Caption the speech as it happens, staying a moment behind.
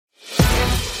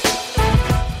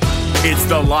It's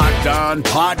the Locked On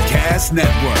Podcast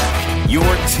Network, your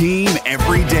team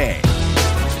every day.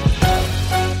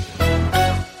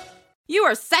 You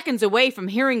are seconds away from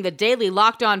hearing the daily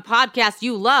Locked On podcast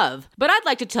you love, but I'd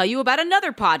like to tell you about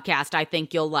another podcast I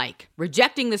think you'll like.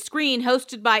 Rejecting the Screen,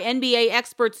 hosted by NBA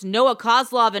experts Noah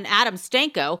Kozlov and Adam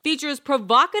Stanko, features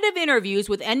provocative interviews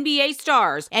with NBA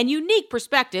stars and unique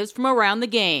perspectives from around the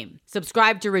game.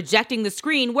 Subscribe to Rejecting the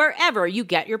Screen wherever you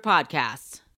get your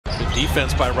podcasts. Good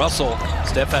defense by Russell.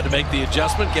 Steph had to make the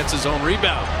adjustment, gets his own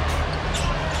rebound.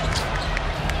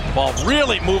 Ball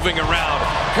really moving around.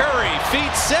 Curry,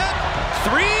 feet set.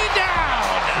 Three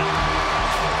down.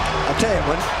 I'll tell you,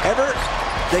 whenever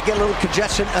they get a little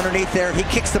congestion underneath there, he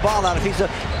kicks the ball out.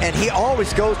 And he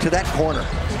always goes to that corner.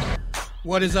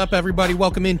 What is up, everybody?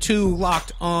 Welcome into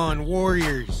Locked On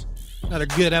Warriors. Another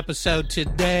good episode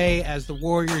today as the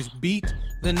Warriors beat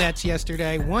the Nets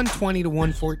yesterday,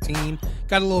 120-114.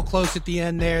 Got a little close at the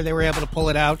end there. They were able to pull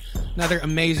it out. Another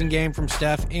amazing game from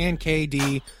Steph and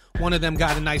KD. One of them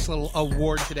got a nice little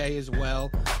award today as well,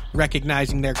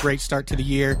 recognizing their great start to the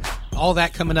year. All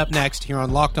that coming up next here on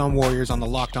Locked On Warriors on the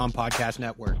Locked On Podcast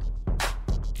Network.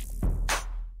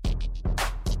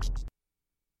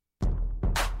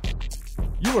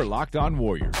 You are Locked On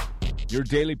Warriors, your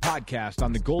daily podcast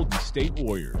on the Golden State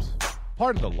Warriors.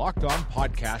 Part of the Locked On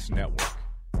Podcast Network,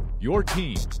 your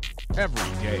team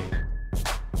every day.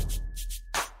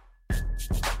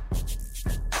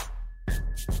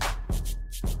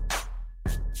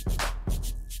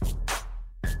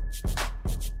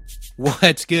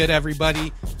 What's good,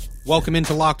 everybody? Welcome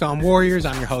into Locked On Warriors.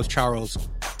 I'm your host, Charles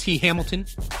T. Hamilton.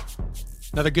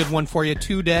 Another good one for you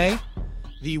today.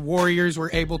 The Warriors were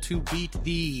able to beat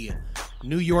the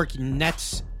New York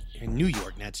Nets,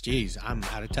 geez, I'm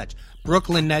out of touch.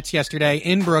 Brooklyn Nets yesterday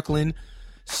in Brooklyn.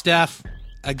 Steph,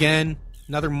 again,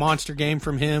 another monster game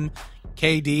from him.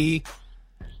 KD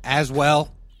as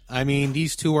well. I mean,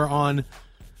 these two are on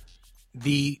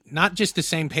not just the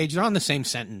same page, they're on the same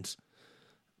sentence.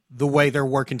 The way they're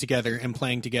working together and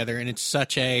playing together, and it's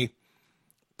such a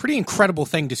pretty incredible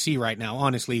thing to see right now,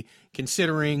 honestly,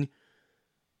 considering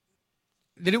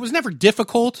that it was never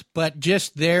difficult, but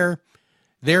just their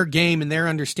game and their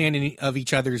understanding of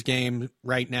each other's game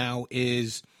right now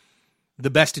is the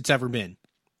best it's ever been.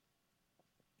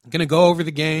 I'm going to go over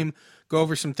the game, go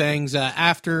over some things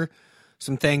after,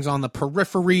 some things on the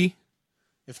periphery,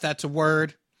 if that's a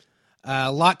word. A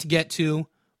lot to get to.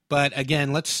 But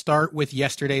again, let's start with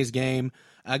yesterday's game.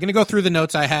 I'm going to go through the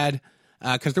notes I had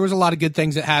because there was a lot of good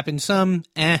things that happened. Some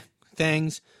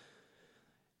things.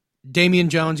 Damian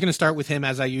Jones, going to start with him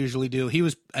as I usually do. He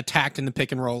was attacked in the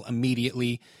pick and roll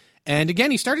immediately. And again,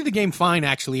 he started the game fine,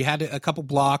 actually. He had a couple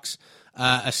blocks,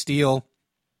 a steal.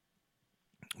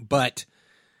 But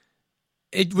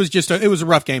it was a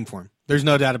rough game for him. There's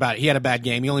no doubt about it. He had a bad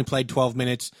game. He only played 12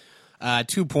 minutes,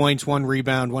 2 points, 1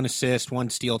 rebound, 1 assist, 1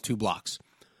 steal, 2 blocks.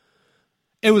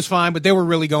 It was fine, but they were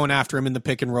really going after him in the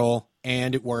pick and roll,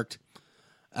 and it worked.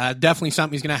 Definitely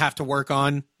something he's going to have to work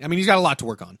on. I mean, he's got a lot to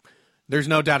work on. There's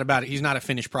no doubt about it. He's not a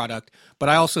finished product. But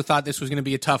I also thought this was going to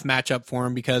be a tough matchup for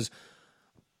him because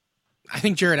I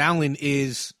think Jarrett Allen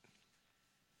is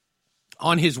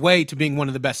on his way to being one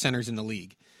of the best centers in the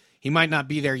league. He might not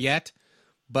be there yet,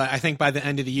 but I think by the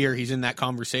end of the year, he's in that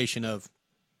conversation of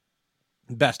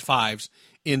best fives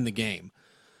in the game.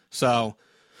 So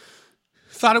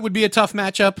thought it would be a tough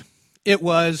matchup. It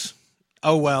was.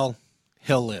 Oh, well,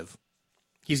 he'll live.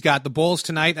 He's got the Bulls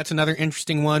tonight. That's another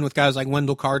interesting one with guys like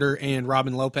Wendell Carter and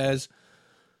Robin Lopez.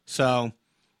 So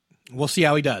we'll see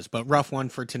how he does, but rough one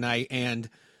for tonight. And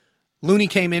Looney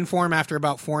came in for him after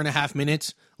about 4.5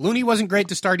 minutes. Looney wasn't great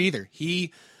to start either.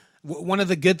 One of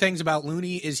the good things about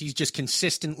Looney is he's just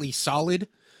consistently solid.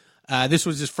 This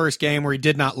was his first game where he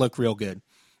did not look real good,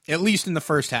 at least in the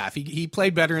first half. He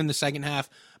played better in the second half,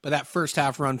 but that first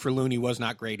half run for Looney was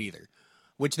not great either,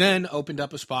 which then opened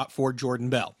up a spot for Jordan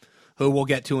Bell, who we'll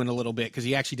get to in a little bit because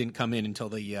he actually didn't come in until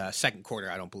the second quarter,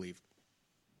 I don't believe.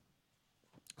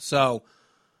 So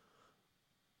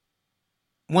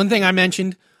one thing I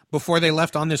mentioned before they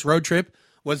left on this road trip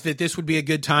was that this would be a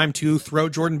good time to throw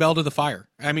Jordan Bell to the fire.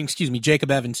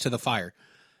 Jacob Evans to the fire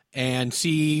and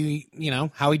see,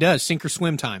 how he does. Sink or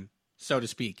swim time, so to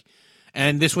speak.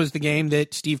 And this was the game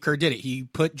that Steve Kerr did it. He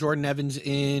put Jordan Evans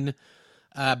in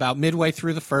about midway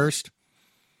through the first,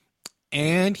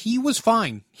 and he was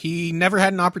fine. He never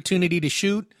had an opportunity to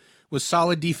shoot, was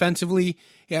solid defensively.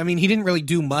 I mean, he didn't really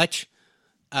do much,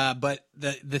 but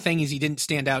the thing is he didn't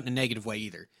stand out in a negative way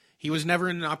either. He was never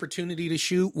in an opportunity to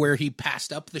shoot where he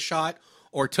passed up the shot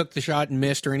or took the shot and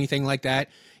missed or anything like that.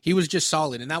 He was just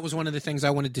solid, and that was one of the things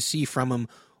I wanted to see from him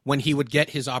when he would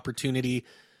get his opportunity,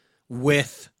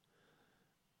 with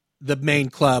the main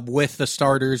club, with the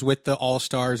starters, with the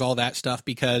all-stars, all that stuff,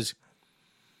 because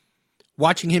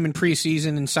watching him in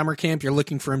preseason and summer camp, you're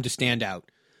looking for him to stand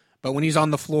out. But when he's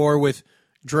on the floor with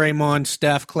Draymond,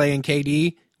 Steph, Clay, and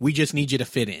KD, we just need you to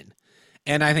fit in.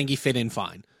 And I think he fit in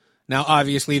fine. Now,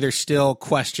 obviously, there's still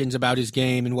questions about his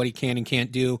game and what he can and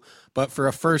can't do. But for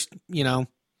a first, 4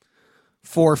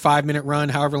 or 5 minute run,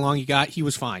 however long he got, he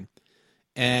was fine.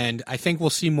 And I think we'll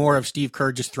see more of Steve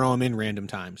Kerr just throw him in random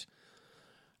times.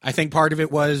 I think part of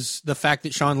it was the fact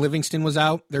that Sean Livingston was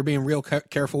out. They're being real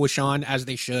careful with Sean, as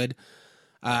they should.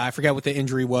 I forget what the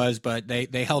injury was, but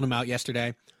they held him out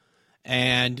yesterday.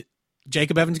 And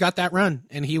Jacob Evans got that run,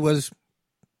 and he was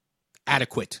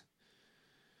adequate.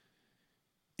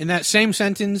 In that same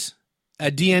sentence,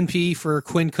 a DNP for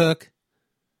Quinn Cook.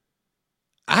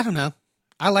 I don't know.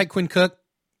 I like Quinn Cook.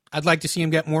 I'd like to see him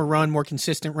get more run, more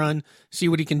consistent run, see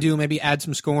what he can do, maybe add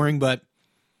some scoring, but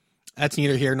that's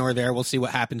neither here nor there. We'll see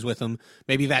what happens with him.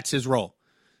 Maybe that's his role.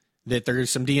 That there's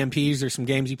some DNPs, there's some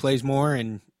games he plays more,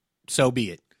 and so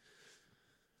be it.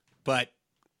 But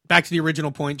back to the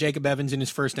original point, Jacob Evans in his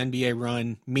first NBA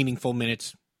run, meaningful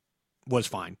minutes, was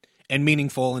fine. And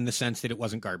meaningful in the sense that it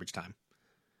wasn't garbage time.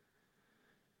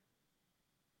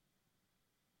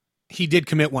 He did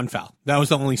commit one foul. That was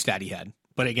the only stat he had.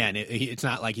 But again, it's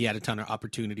not like he had a ton of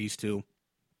opportunities to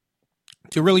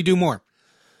really do more.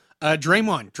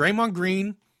 Draymond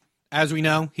Green, as we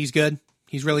know, he's good.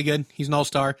 He's really good. He's an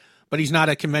all-star, but he's not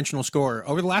a conventional scorer.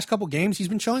 Over the last couple games, he's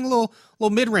been showing a little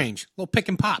mid-range, a little pick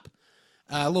and pop,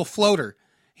 a little floater.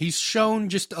 He's shown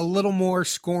just a little more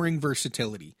scoring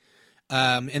versatility.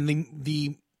 And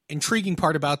the intriguing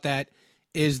part about that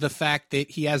is the fact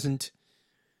that he hasn't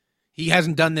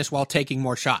done this while taking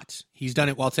more shots. He's done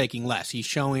it while taking less. He's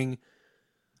showing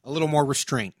a little more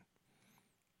restraint.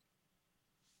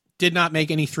 Did not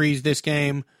make any threes this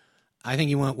game. I think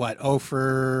he went, 0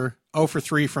 for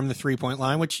 3 from the three-point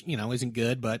line, which, isn't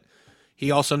good, but he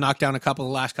also knocked down a couple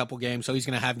the last couple games, so he's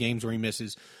going to have games where he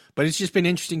misses. But it's just been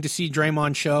interesting to see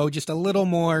Draymond show just a little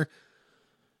more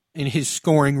in his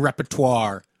scoring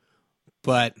repertoire.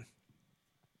 But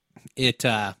it's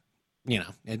not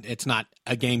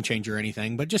a game changer or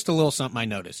anything, but just a little something I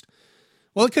noticed.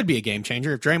 Well, it could be a game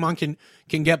changer. If Draymond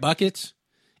can get buckets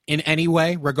in any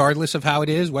way, regardless of how it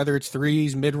is, whether it's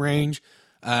threes, mid-range,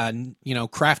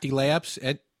 crafty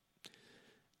layups,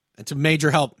 it's a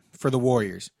major help for the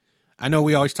Warriors. I know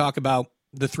we always talk about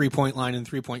the three-point line and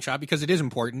three-point shot because it is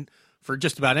important for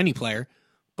just about any player,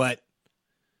 but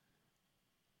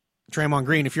Draymond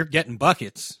Green, if you're getting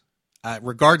buckets,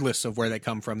 regardless of where they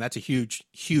come from, that's a huge,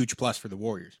 huge plus for the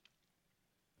Warriors.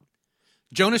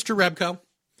 Jonas Jerebko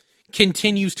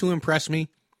continues to impress me.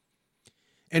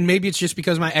 And maybe it's just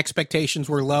because my expectations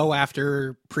were low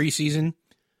after preseason.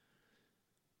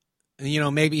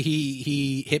 Maybe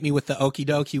he hit me with the okie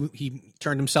doke. He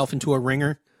turned himself into a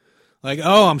ringer. Like,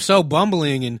 I'm so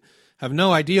bumbling and have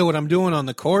no idea what I'm doing on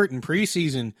the court in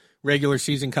preseason. Regular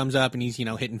season comes up and he's,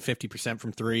 hitting 50%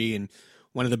 from three and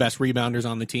one of the best rebounders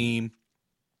on the team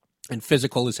and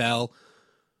physical as hell.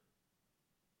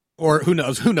 Or who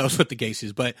knows what the case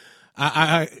is. But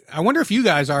I wonder if you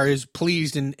guys are as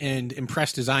pleased and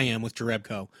impressed as I am with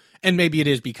Jerebko. And maybe it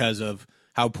is because of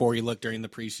how poor he looked during the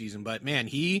preseason. But, man,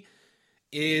 he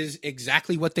is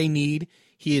exactly what they need.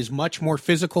 He is much more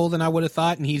physical than I would have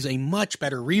thought, and he's a much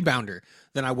better rebounder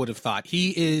than I would have thought.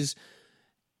 He is,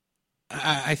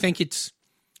 I think it's,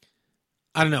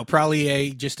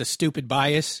 probably just a stupid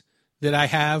bias that I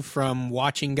have from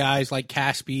watching guys like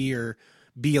Caspi or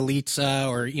Bielitsa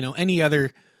or, any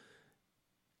other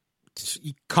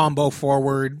combo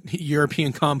forward,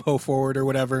 European combo forward or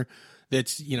whatever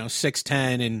that's,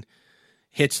 6'10" and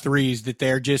hits threes, that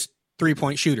they're just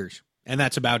three-point shooters, and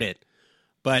that's about it.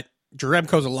 But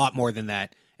Jerebko's a lot more than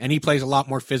that, and he plays a lot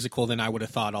more physical than I would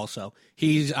have thought also.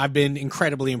 I've been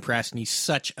incredibly impressed, and he's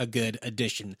such a good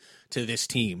addition to this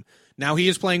team. Now he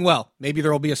is playing well. Maybe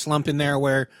there will be a slump in there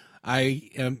where I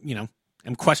am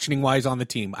questioning why he's on the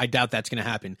team. I doubt that's going to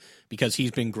happen because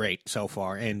he's been great so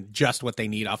far and just what they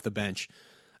need off the bench.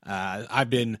 I've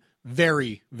been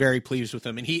very, very pleased with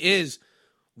him, and he is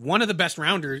one of the best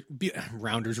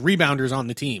rebounders on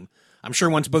the team. I'm sure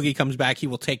once Boogie comes back, he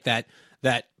will take that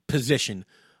position.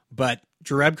 But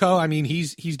Jerebko,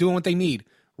 he's doing what they need.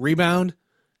 Rebound,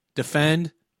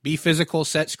 defend, be physical,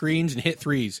 set screens, and hit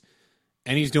threes.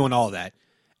 And he's doing all that.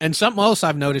 And something else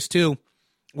I've noticed too,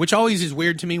 which always is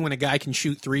weird to me when a guy can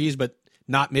shoot threes but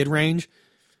not mid-range.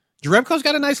 Jerebko's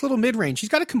got a nice little mid-range. He's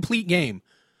got a complete game,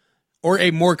 or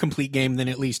a more complete game than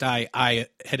at least I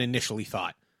had initially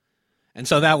thought. And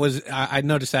so that was, I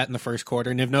noticed that in the first quarter,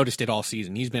 and have noticed it all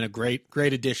season. He's been a great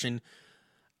addition.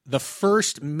 The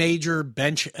first major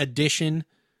bench addition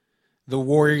the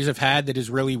Warriors have had that has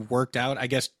really worked out. I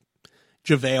guess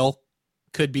JaVale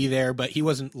could be there, but he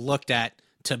wasn't looked at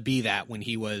to be that when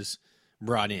he was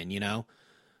brought in, you know?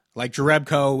 Like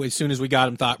Jerebko, as soon as we got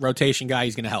him, thought rotation guy,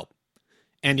 he's going to help.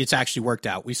 And it's actually worked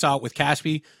out. We saw it with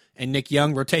Caspi and Nick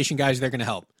Young, rotation guys, they're going to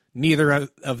help. Neither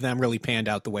of them really panned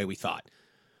out the way we thought.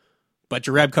 But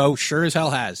Jerebko sure as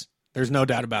hell has. There's no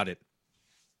doubt about it.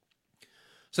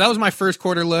 So that was my first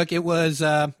quarter look. It was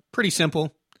pretty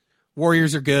simple.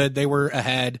 Warriors are good. They were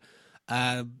ahead.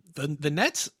 The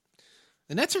Nets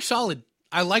are solid.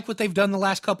 I like what they've done the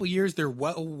last couple of years. They're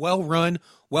well run,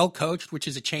 well coached, which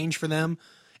is a change for them.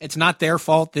 It's not their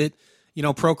fault that, you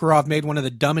know, Prokhorov made one of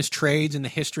the dumbest trades in the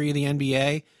history of the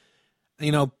NBA.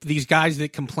 You know, these guys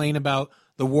that complain about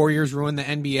the Warriors ruin the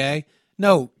NBA.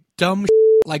 No, dumb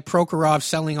like Prokhorov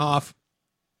selling off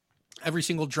every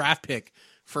single draft pick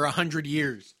for 100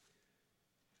 years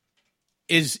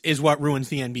is what ruins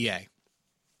the NBA.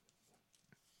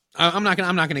 I'm not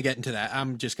gonna get into that.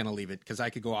 I'm just gonna leave it because I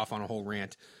could go off on a whole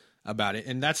rant about it,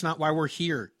 and that's not why we're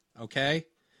here. Okay,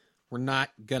 we're not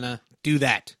gonna do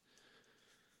that.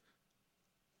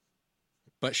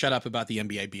 But shut up about the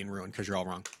NBA being ruined because you're all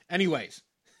wrong. Anyways,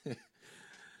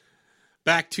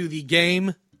 back to the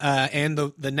game and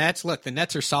the Nets. Look, the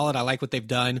Nets are solid. I like what they've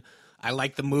done. I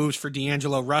like the moves for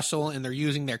D'Angelo Russell, and they're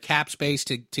using their cap space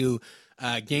to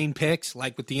gain picks,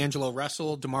 like with D'Angelo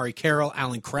Russell, Damari Carroll,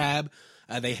 Allen Crabbe.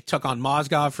 They took on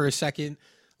Mozgov for a second.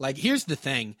 Like, here's the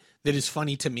thing that is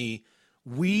funny to me.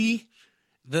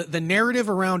 The narrative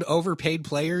around overpaid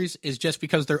players is just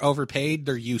because they're overpaid,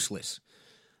 they're useless.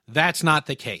 That's not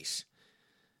the case.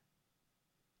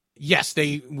 Yes,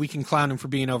 we can clown him for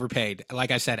being overpaid.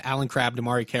 Like I said, Allen Crabbe,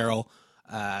 Damari Carroll,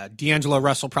 D'Angelo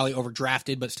Russell, probably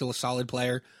overdrafted, but still a solid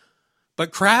player.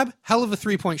 But Crabbe, hell of a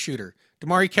three-point shooter.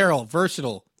 Damari Carroll,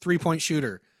 versatile three-point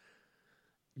shooter.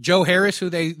 Joe Harris, who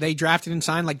they drafted and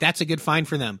signed, like, that's a good find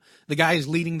for them. The guy is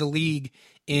leading the league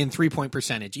in three-point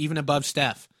percentage, even above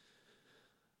Steph.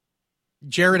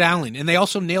 Jared Allen, and they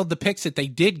also nailed the picks that they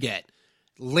did get.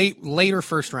 Later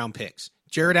first-round picks.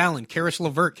 Jared Allen, Karis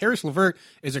LeVert. Karis LeVert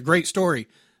is a great story.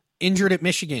 Injured at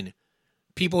Michigan.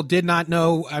 People did not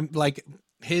know, like,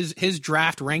 his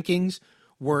draft rankings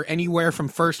were anywhere from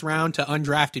first round to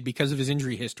undrafted because of his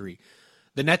injury history.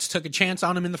 The Nets took a chance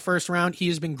on him in the first round. He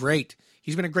has been great.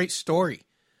 He's been a great story.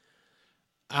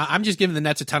 I'm just giving the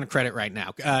Nets a ton of credit right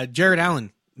now. Jared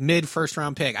Allen,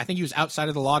 mid-first-round pick. I think he was outside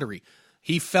of the lottery.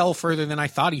 He fell further than I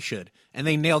thought he should, and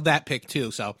they nailed that pick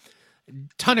too. So,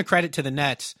 ton of credit to the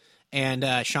Nets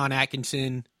and Sean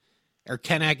Atkinson, or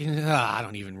Ken Atkinson. I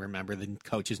don't even remember the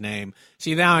coach's name.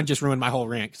 See, now I just ruined my whole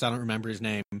rant because I don't remember his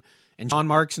name. And John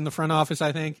Marks in the front office,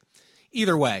 I think.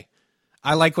 Either way,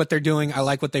 I like what they're doing. I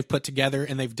like what they've put together,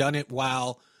 and they've done it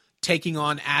while taking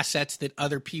on assets that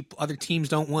other teams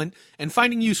don't want and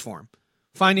finding use for them.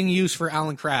 Finding use for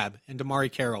Allen Crabbe and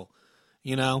Damari Carroll,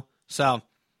 you know? So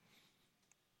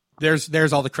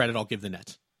there's all the credit I'll give the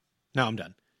Nets. Now I'm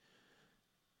done.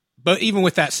 But even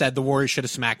with that said, the Warriors should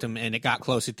have smacked them, and it got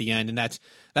close at the end, and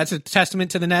that's a testament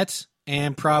to the Nets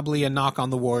and probably a knock on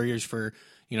the Warriors for,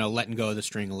 you know, letting go of the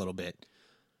string a little bit.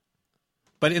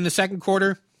 But in the second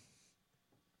quarter,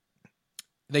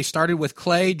 they started with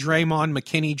Clay, Draymond,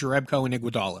 McKinney, Jerebko, and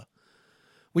Iguodala,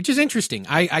 which is interesting.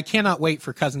 I cannot wait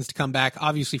for Cousins to come back,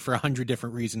 obviously for 100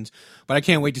 different reasons, but I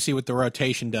can't wait to see what the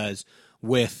rotation does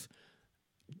with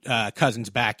Cousins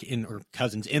in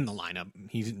the lineup.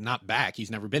 He's not back. He's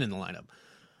never been in the lineup.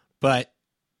 But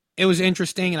it was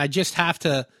interesting, and I just have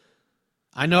to,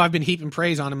 I know I've been heaping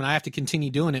praise on him, and I have to continue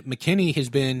doing it. McKinney has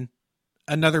been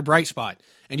another bright spot.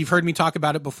 And you've heard me talk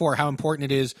about it before, how important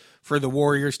it is for the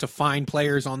Warriors to find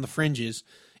players on the fringes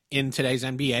in today's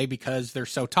NBA because they're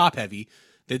so top-heavy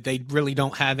that they really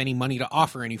don't have any money to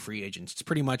offer any free agents. It's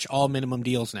pretty much all minimum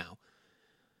deals now.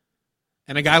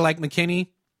 And a guy like McKinney,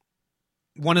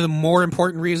 one of the more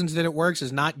important reasons that it works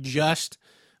is not just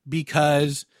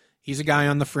because he's a guy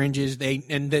on the fringes, they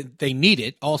need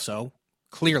it also,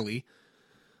 clearly,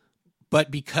 but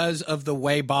because of the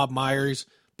way Bob Myers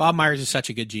is such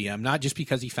a good GM, not just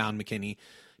because he found McKinney.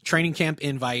 Training camp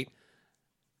invite,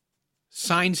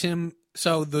 signs him.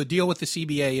 So the deal with the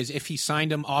CBA is if he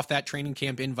signed him off that training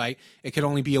camp invite, it could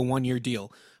only be a one-year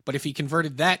deal. But if he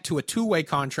converted that to a two-way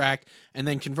contract and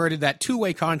then converted that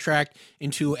two-way contract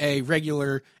into a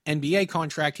regular NBA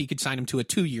contract, he could sign him to a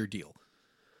 2-year deal.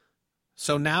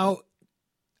 So now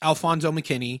Alfonso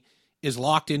McKinney is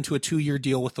locked into a 2-year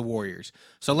deal with the Warriors.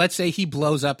 So let's say he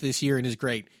blows up this year and is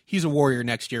great. He's a Warrior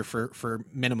next year for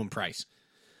minimum price.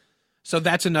 So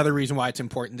that's another reason why it's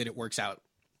important that it works out.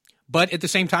 But at the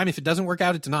same time, if it doesn't work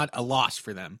out, it's not a loss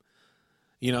for them.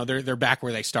 They're back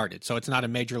where they started. So it's not a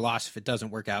major loss if it doesn't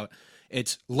work out.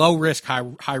 It's low risk,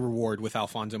 high reward with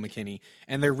Alfonso McKinney.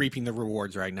 And they're reaping the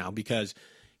rewards right now because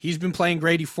he's been playing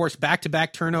great. He forced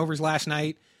back-to-back turnovers last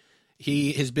night.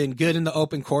 He has been good in the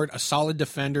open court, a solid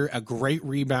defender, a great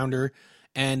rebounder.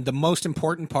 And the most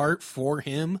important part for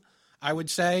him, I would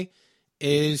say,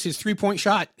 is his three-point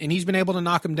shot. And he's been able to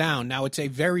knock him down. Now, it's a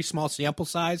very small sample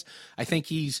size. I think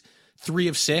he's 3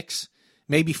 of 6,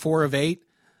 maybe 4 of 8.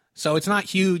 So it's not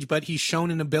huge, but he's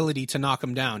shown an ability to knock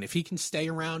him down. If he can stay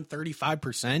around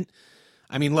 35%,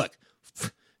 I mean, look,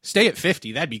 stay at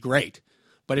 50, that'd be great.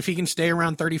 But if he can stay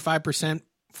around 35%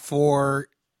 for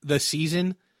the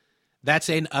season, that's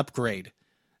an upgrade.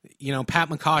 Pat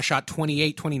McCaw shot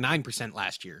 28, 29%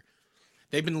 last year.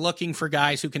 They've been looking for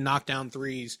guys who can knock down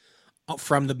threes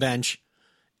from the bench,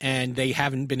 and they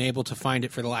haven't been able to find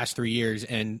it for the last 3 years.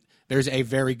 And there's a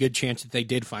very good chance that they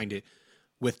did find it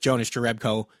with Jonas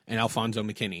Jerebko and Alfonso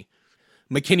McKinney.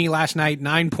 McKinney last night,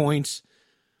 9 points,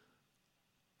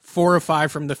 4 of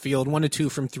 5 from the field, 1 of 2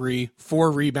 from 3,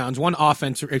 4 rebounds,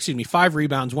 5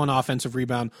 rebounds, 1 offensive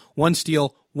rebound, 1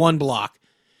 steal, 1 block.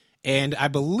 And I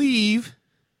believe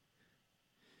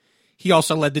he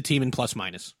also led the team in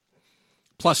plus-minus,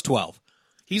 plus 12.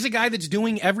 He's a guy that's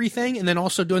doing everything and then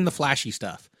also doing the flashy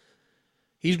stuff.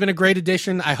 He's been a great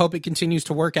addition. I hope it continues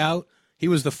to work out. He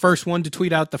was the first one to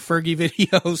tweet out the Fergie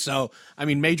video, so,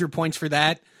 major points for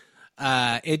that.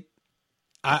 I'm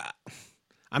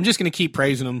just going to keep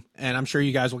praising him, and I'm sure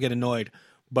you guys will get annoyed,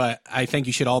 but I think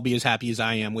you should all be as happy as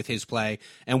I am with his play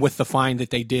and with the find that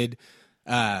they did,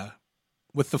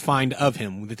 with the find of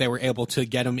him, that they were able to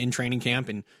get him in training camp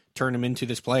and turn him into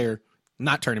this player.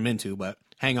 Not turn him into, but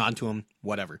hang on to him,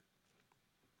 whatever.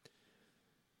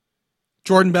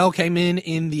 Jordan Bell came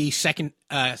in the second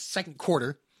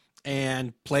quarter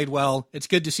and played well. It's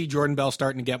good to see Jordan Bell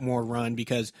starting to get more run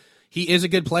because he is a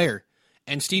good player.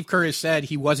 And Steve Kerr has said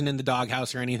he wasn't in the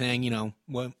doghouse or anything.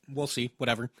 We'll see,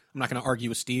 whatever. I'm not going to argue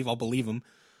with Steve. I'll believe him.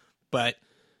 But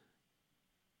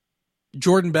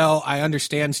Jordan Bell, I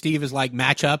understand Steve is like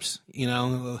matchups.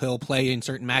 He'll play in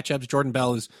certain matchups. Jordan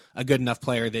Bell is a good enough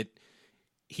player that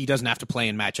he doesn't have to play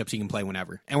in matchups. He can play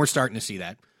whenever. And we're starting to see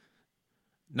that.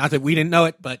 Not that we didn't know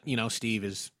it, but, Steve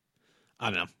is, I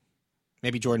don't know.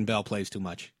 Maybe Jordan Bell plays too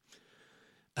much.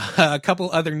 A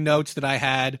couple other notes that I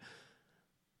had.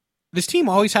 This team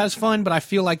always has fun, but I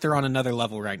feel like they're on another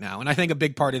level right now. And I think a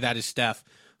big part of that is Steph,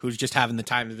 who's just having the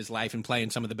time of his life and playing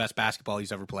some of the best basketball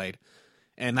he's ever played.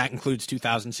 And that includes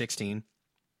 2016.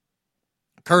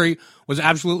 Curry was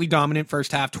absolutely dominant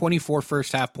first half, 24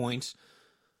 first half points,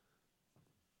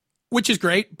 which is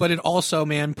great, but it also,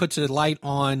 puts a light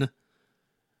on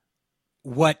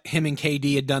what him and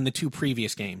KD had done the 2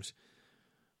 previous games,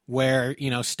 where,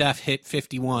 Steph hit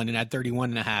 51 and had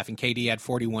 31.5, and KD had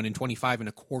 41 and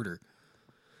 25.25.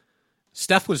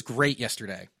 Steph was great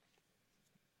yesterday,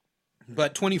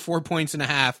 but 24 points and a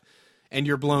half, and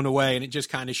you're blown away, and it just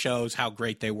kind of shows how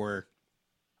great they were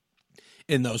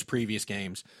in those previous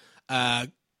games.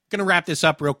 Going to wrap this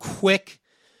up real quick,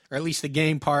 or at least the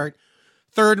game part.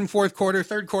 Third and fourth quarter.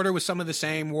 Third quarter was some of the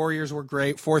same. Warriors were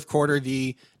great. Fourth quarter,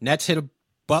 the Nets hit a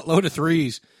buttload of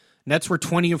threes. Nets were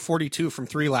 20 of 42 from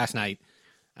 3 last night.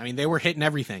 They were hitting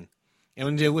everything.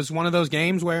 And it was one of those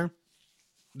games where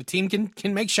the team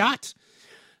can make shots.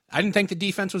 I didn't think the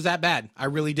defense was that bad. I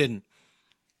really didn't.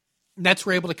 Nets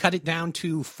were able to cut it down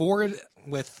to 4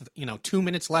 with, 2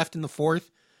 minutes left in the fourth.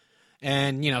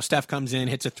 And, Steph comes in,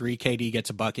 hits a 3, KD gets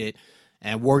a bucket,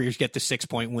 and Warriors get the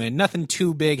 6-point win. Nothing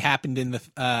too big happened in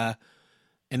the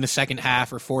second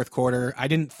half or fourth quarter. I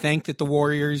didn't think that the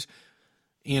Warriors,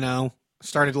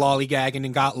 started lollygagging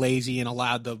and got lazy and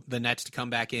allowed the Nets to come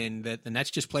back in. The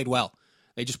Nets just played well.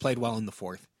 They just played well in the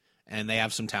fourth, and they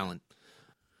have some talent.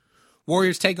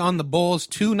 Warriors take on the Bulls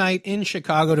tonight in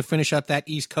Chicago to finish up that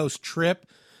East Coast trip,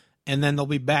 and then they'll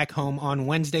be back home on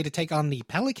Wednesday to take on the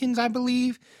Pelicans, I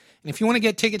believe. And if you want to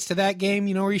get tickets to that game,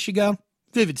 you know where you should go?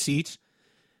 Vivid Seats.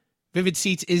 Vivid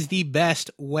Seats is the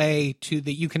best way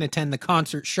that you can attend the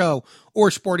concert, show, or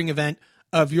sporting event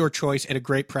of your choice at a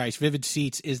great price. Vivid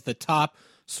Seats is the top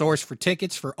source for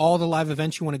tickets for all the live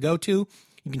events you want to go to.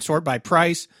 You can sort by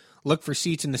price, look for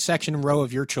seats in the section and row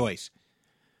of your choice.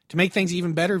 To make things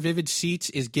even better, Vivid Seats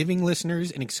is giving listeners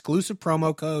an exclusive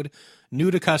promo code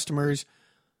new to customers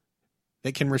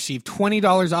that can receive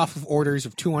 $20 off of orders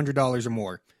of $200 or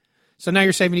more. So now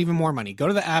you're saving even more money. Go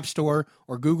to the App Store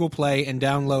or Google Play and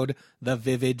download the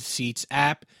Vivid Seats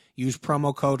app. Use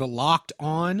promo code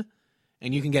LOCKEDON,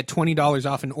 and you can get $20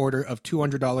 off an order of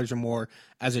 $200 or more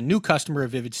as a new customer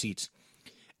of Vivid Seats.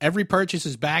 Every purchase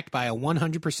is backed by a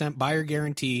 100% buyer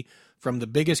guarantee, from the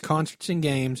biggest concerts and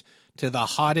games to the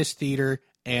hottest theater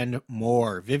and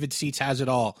more. Vivid Seats has it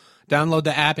all. Download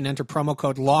the app and enter promo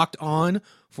code LOCKEDON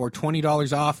for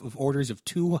 $20 off of orders of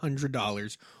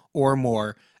 $200 or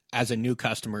more as a new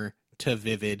customer to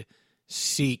Vivid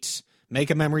Seats.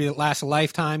 Make a memory that lasts a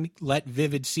lifetime. Let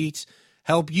Vivid Seats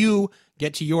help you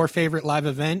get to your favorite live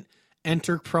event.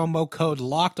 Enter promo code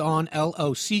LOCKEDON,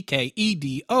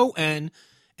 LOCKEDON,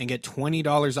 and get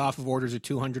 $20 off of orders of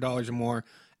 $200 or more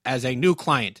as a new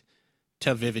client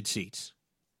to Vivid Seats.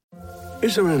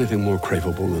 Is there anything more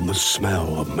craveable than the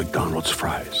smell of McDonald's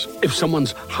fries? If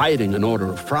someone's hiding an order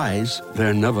of fries,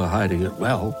 they're never hiding it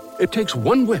well. It takes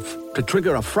one whiff to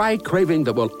trigger a fry craving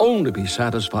that will only be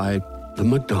satisfied the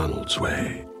McDonald's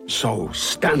way. So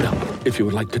stand up if you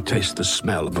would like to taste the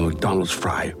smell of a McDonald's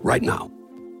fry right now.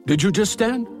 Did you just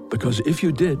stand? Because if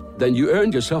you did, then you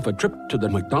earned yourself a trip to the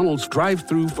McDonald's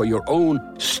drive-thru for your own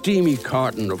steamy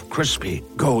carton of crispy,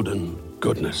 golden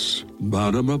goodness.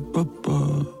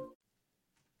 Ba-da-ba-ba-ba.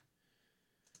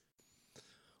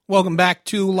 Welcome back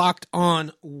to Locked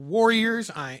On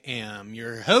Warriors. I am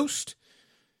your host,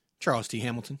 Charles T.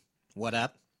 Hamilton. What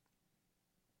up?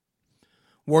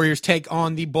 Warriors take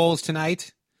on the Bulls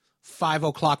tonight, 5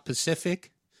 o'clock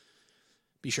Pacific.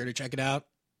 Be sure to check it out.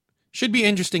 Should be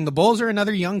interesting. The Bulls are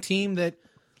another young team that,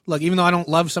 look, even though I don't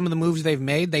love some of the moves they've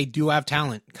made, they do have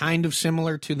talent. Kind of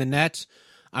similar to the Nets.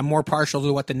 I'm more partial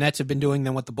to what the Nets have been doing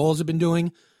than what the Bulls have been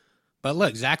doing. But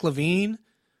look, Zach LaVine,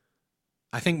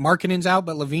 I think Markkanen's out,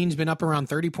 but LaVine's been up around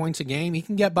 30 points a game. He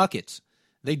can get buckets.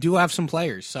 They do have some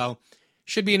players. So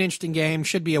should be an interesting game.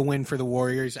 Should be a win for the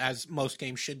Warriors, as most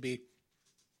games should be.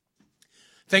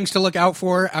 Things to look out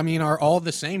for, are all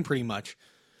the same pretty much.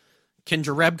 Can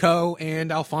Jerebko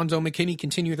and Alfonso McKinney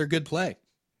continue their good play?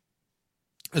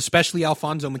 Especially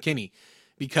Alfonso McKinney,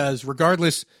 because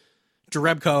regardless,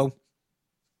 Jerebko,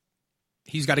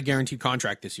 he's got a guaranteed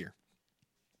contract this year.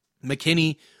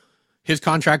 McKinney, his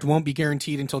contract won't be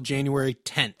guaranteed until January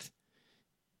 10th.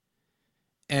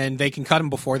 And they can cut him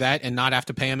before that and not have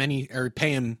to pay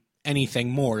him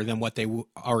anything more than what they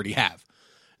already have.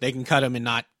 They can cut him and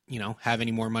not, have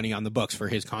any more money on the books for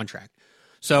his contract.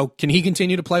 So can he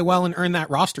continue to play well and earn that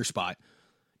roster spot?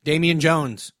 Damian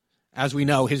Jones, as we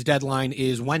know, his deadline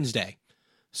is Wednesday.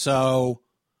 So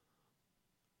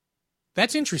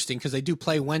that's interesting because they do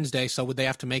play Wednesday, so would they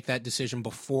have to make that decision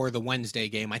before the Wednesday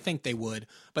game? I think they would,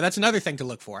 but that's another thing to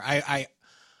look for. I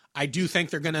do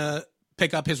think they're going to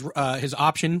pick up his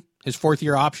option, his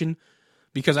fourth-year option,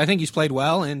 because I think he's played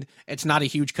well, and it's not a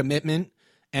huge commitment,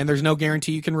 and there's no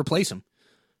guarantee you can replace him.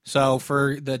 So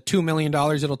for the $2 million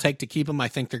it'll take to keep him, I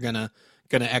think they're gonna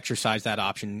exercise that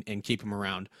option and keep him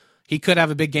around. He could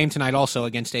have a big game tonight also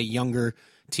against a younger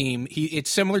team. It's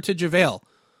similar to JaVale.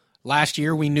 Last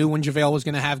year we knew when JaVale was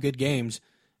going to have good games,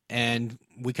 and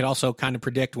we could also kind of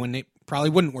predict when it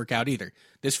probably wouldn't work out either.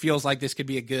 This feels like this could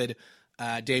be a good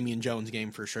Damian Jones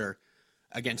game for sure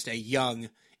against a young,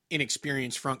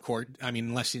 inexperienced front court.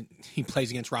 Unless he plays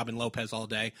against Robin Lopez all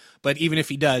day. But even if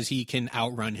he does, he can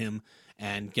outrun him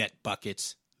and get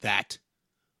buckets that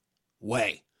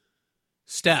way.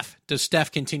 Does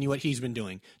Steph continue what he's been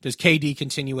doing? Does KD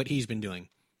continue what he's been doing?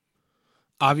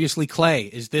 Obviously, Clay.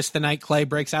 Is this the night Clay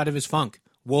breaks out of his funk?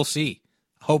 We'll see.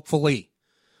 Hopefully.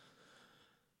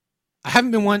 I haven't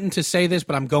been wanting to say this,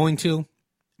 but I'm going to,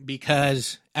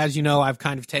 because, as you know, I've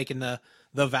kind of taken the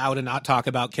vow to not talk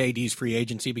about KD's free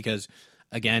agency because,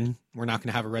 again, we're not going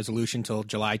to have a resolution until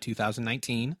July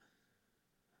 2019.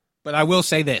 But I will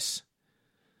say this.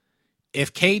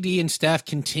 If KD and Steph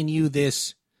continue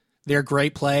their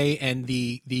great play and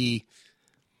the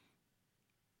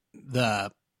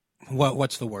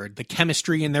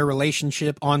chemistry in their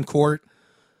relationship on court,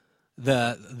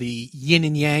 the yin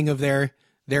and yang of their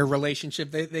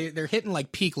relationship, they're hitting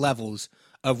like peak levels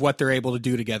of what they're able to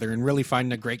do together and really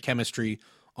finding a great chemistry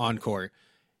on court.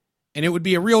 And it would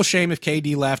be a real shame if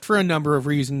KD left for a number of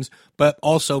reasons, but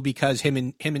also because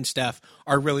him and Steph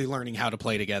are really learning how to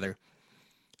play together.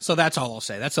 So that's all I'll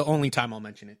say. That's the only time I'll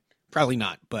mention it. Probably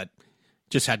not, but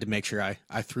just had to make sure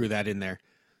I threw that in there.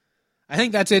 I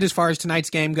think that's it as far as tonight's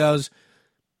game goes.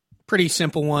 Pretty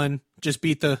simple one. Just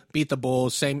beat the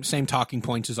Bulls. Same talking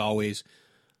points as always.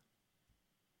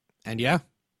 And yeah,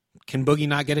 can Boogie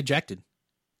not get ejected?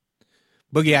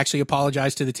 Boogie actually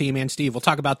apologized to the team and Steve. We'll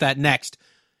talk about that next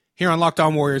here on Locked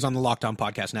On Warriors on the Locked On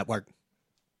Podcast Network.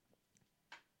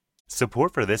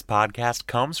 Support for this podcast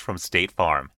comes from State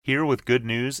Farm, here with good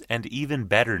news and even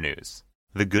better news.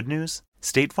 The good news?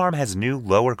 State Farm has new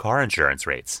lower car insurance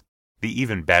rates. The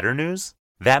even better news?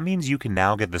 That means you can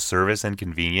now get the service and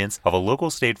convenience of a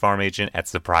local State Farm agent at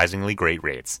surprisingly great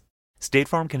rates. State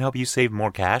Farm can help you save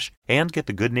more cash and get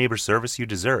the good neighbor service you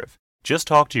deserve. Just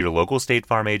talk to your local State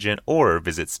Farm agent or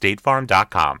visit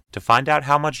statefarm.com to find out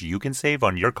how much you can save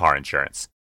on your car insurance.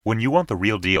 When you want the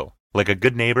real deal, like a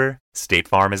good neighbor, State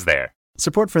Farm is there.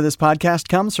 Support for this podcast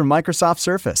comes from Microsoft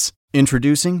Surface.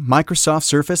 Introducing Microsoft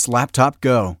Surface Laptop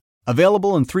Go.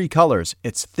 Available in 3 colors,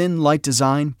 its thin, light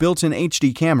design, built-in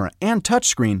HD camera, and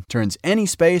touchscreen turns any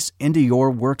space into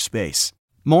your workspace.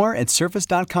 More at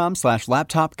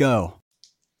surface.com/laptopgo.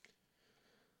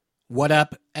 What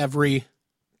up,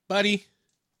 everybody?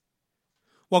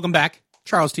 Welcome back.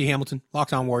 Charles T. Hamilton,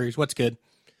 Locked On Warriors. What's good?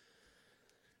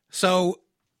 So,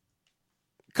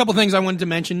 a couple things I wanted to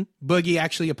mention. Boogie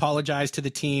actually apologized to the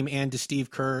team and to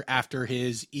Steve Kerr after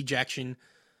his ejection.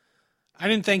 I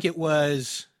didn't think it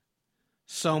was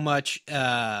so much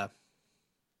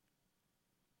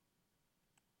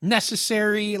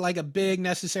necessary, like a big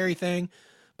necessary thing.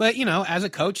 But, you know, as a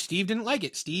coach, Steve didn't like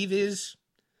it. Steve is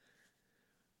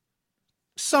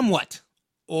somewhat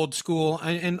old school,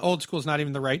 and old school is not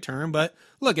even the right term. But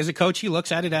look, as a coach, he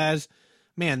looks at it as,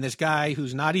 man, this guy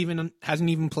who's hasn't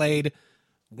even played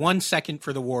 1 second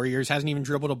for the Warriors, hasn't even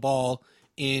dribbled a ball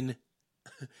in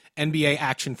NBA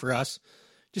action for us,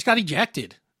 just got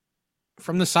ejected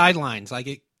from the sidelines. Like,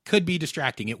 it could be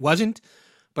distracting. It wasn't,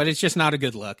 but it's just not a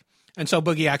good look. And so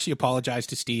Boogie actually apologized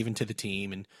to Steve and to the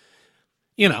team. And,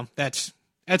 you know, that's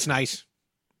nice.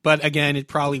 But again, it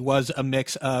probably was a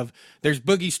mix of, there's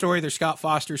Boogie's story, there's Scott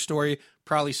Foster's story.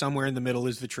 Probably somewhere in the middle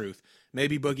is the truth.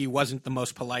 Maybe Boogie wasn't the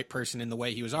most polite person in the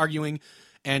way he was arguing,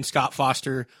 and Scott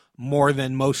Foster more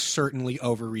than most certainly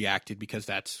overreacted, because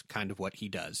that's kind of what he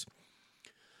does.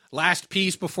 Last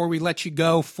piece before we let you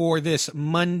go for this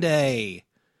Monday.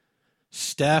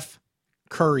 Steph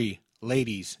Curry,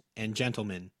 ladies and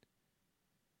gentlemen,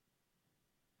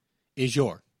 is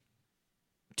your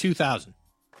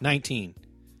 2019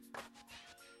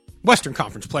 Western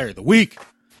Conference Player of the Week.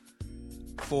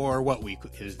 For what week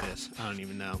is this? I don't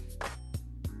even know.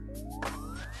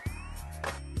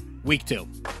 Week 2.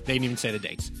 They didn't even say the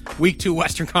dates. Week 2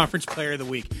 Western Conference Player of the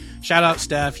Week. Shout out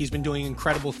Steph. He's been doing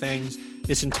incredible things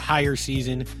this entire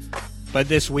season. But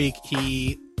this week,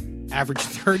 he averaged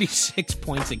 36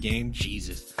 points a game.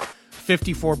 Jesus.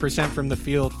 54% from the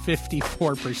field,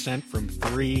 54% from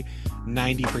 3,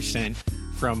 90%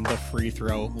 from the free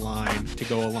throw line to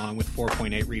go along with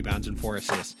 4.8 rebounds and 4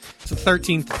 assists. It's the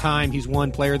 13th time he's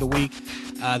won Player of the Week,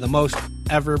 the most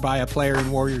ever by a player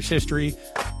in Warriors history.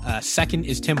 Second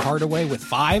is Tim Hardaway with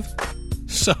 5.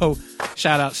 So,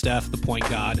 shout out Steph, the point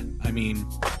god. I mean,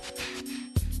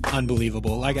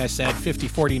 unbelievable. Like I said, 50,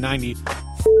 40, 90.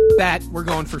 That, we're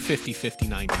going for 50, 50,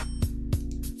 90.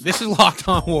 This is Locked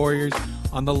On Warriors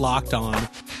on the Locked On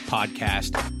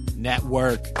Podcast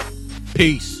Network.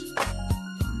 Peace.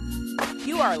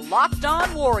 You are Locked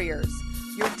On Warriors,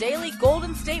 your daily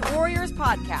Golden State Warriors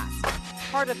podcast.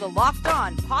 Part of the Locked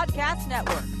On Podcast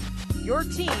Network, your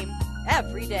team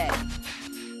every day.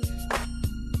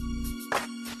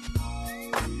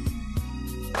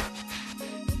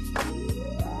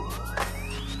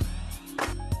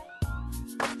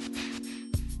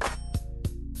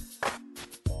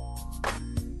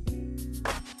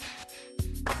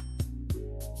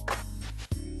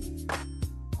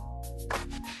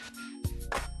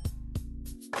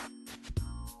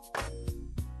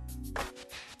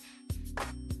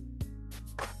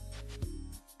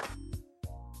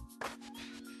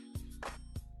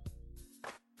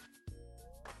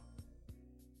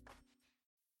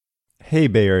 Hey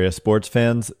Bay Area sports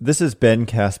fans, this is Ben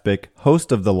Kaspick,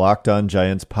 host of the Locked On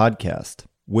Giants podcast,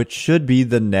 which should be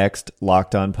the next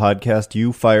Locked On podcast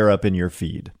you fire up in your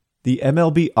feed. The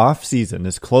MLB offseason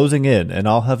is closing in, and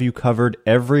I'll have you covered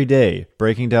every day,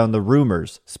 breaking down the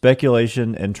rumors,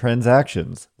 speculation, and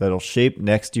transactions that'll shape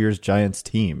next year's Giants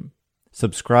team.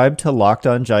 Subscribe to Locked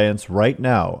On Giants right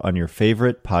now on your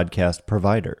favorite podcast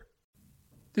provider.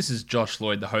 This is Josh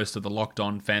Lloyd, the host of the Locked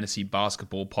On Fantasy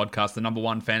Basketball Podcast, the number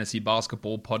one fantasy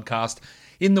basketball podcast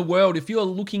in the world. If you're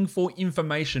looking for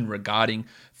information regarding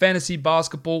fantasy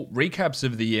basketball, recaps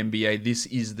of the NBA, this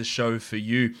is the show for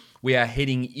you. We are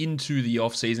heading into the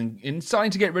offseason and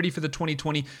starting to get ready for the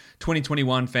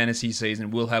 2020-2021 fantasy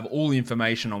season. We'll have all the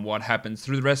information on what happens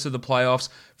through the rest of the playoffs,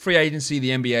 free agency, the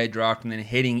NBA draft, and then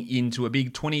heading into a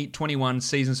big 2021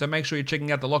 season. So make sure you're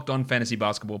checking out the Locked On Fantasy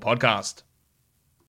Basketball Podcast.